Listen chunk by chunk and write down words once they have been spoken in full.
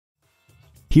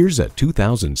Here's a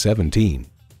 2017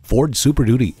 Ford Super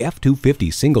Duty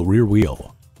F-250 single rear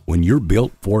wheel. When you're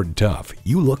built Ford tough,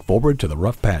 you look forward to the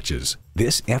rough patches.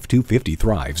 This F-250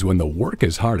 thrives when the work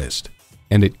is hardest.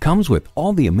 And it comes with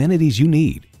all the amenities you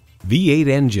need. V8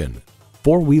 engine,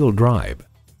 4-wheel drive,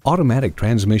 automatic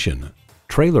transmission,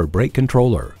 trailer brake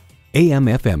controller,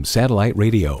 AM/FM satellite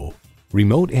radio,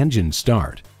 remote engine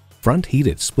start, front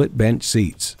heated split bench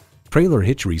seats, trailer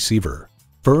hitch receiver,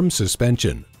 firm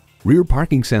suspension, rear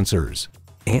parking sensors,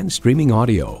 and streaming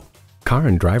audio. Car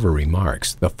and Driver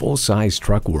remarks the full-size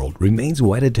truck world remains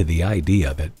wedded to the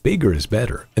idea that bigger is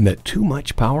better and that too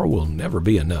much power will never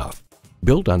be enough.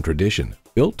 Built on tradition,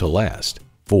 built to last,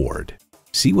 Ford.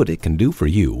 See what it can do for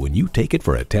you when you take it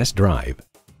for a test drive.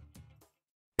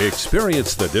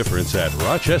 Experience the difference at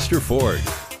Rochester Ford.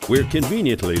 We're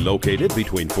conveniently located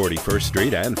between 41st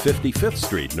Street and 55th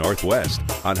Street Northwest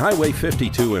on Highway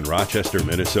 52 in Rochester,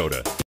 Minnesota.